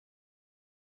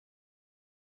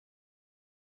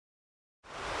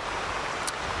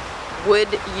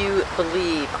Would you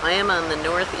believe I am on the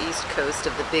northeast coast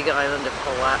of the big island of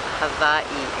Hawaii,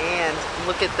 and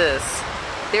look at this.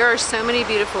 There are so many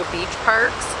beautiful beach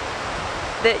parks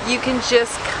that you can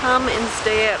just come and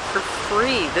stay at for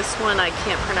free. This one, I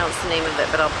can't pronounce the name of it,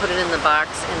 but I'll put it in the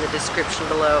box in the description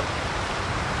below.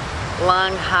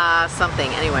 Langha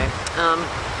something. Anyway,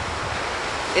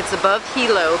 it's above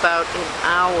Hilo, about an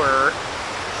hour.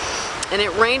 And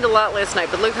it rained a lot last night,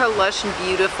 but look how lush and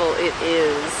beautiful it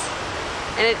is.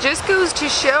 And it just goes to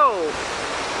show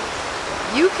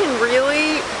you can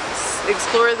really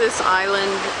explore this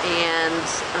island and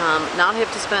not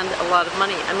have to spend a lot of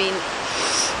money. I mean,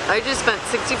 I just spent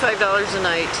 $65 a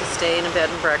night to stay in a bed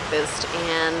and breakfast,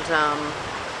 and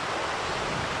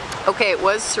okay, it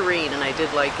was serene and I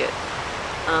did like it.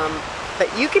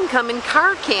 But you can come and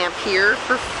car camp here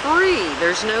for free.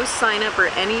 There's no sign up or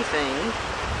anything.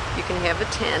 You can have a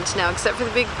tent. Now, except for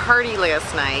the big party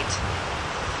last night,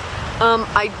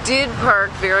 I did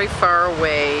park very far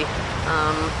away.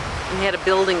 We had a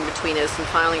building between us and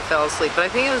finally fell asleep, but I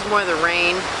think it was more the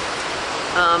rain.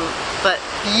 But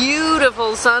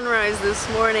beautiful sunrise this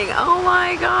morning. Oh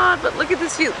my God, but look at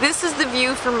this view. This is the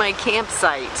view from my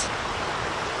campsite.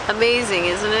 Amazing,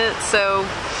 isn't it? So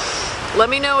let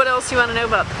me know what else you want to know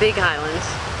about the Big Island,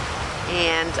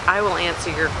 and I will answer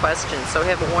your questions. So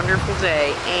have a wonderful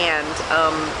day, and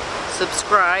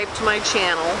subscribe to my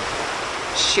channel.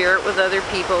 Share it with other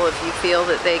people if you feel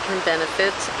that they can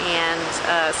benefit, and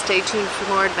stay tuned for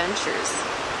more adventures.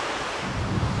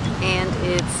 And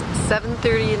it's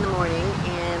 7:30 in the morning,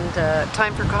 and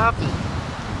time for coffee.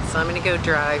 So I'm going to go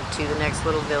drive to the next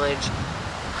little village,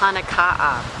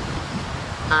 Hanaka'a,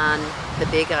 on the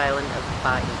Big Island of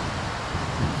Hawaii.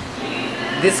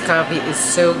 This coffee is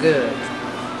so good.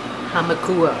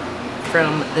 Hamakua,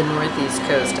 from the northeast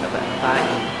coast of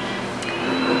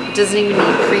Hawaii. It doesn't even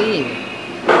need cream.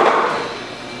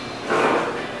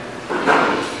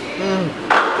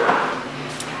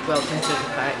 Welcome to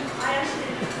Hawaii.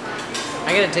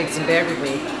 I gotta take some back with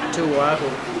me to Oahu.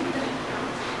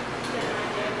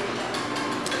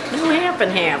 No half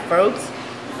and half, folks.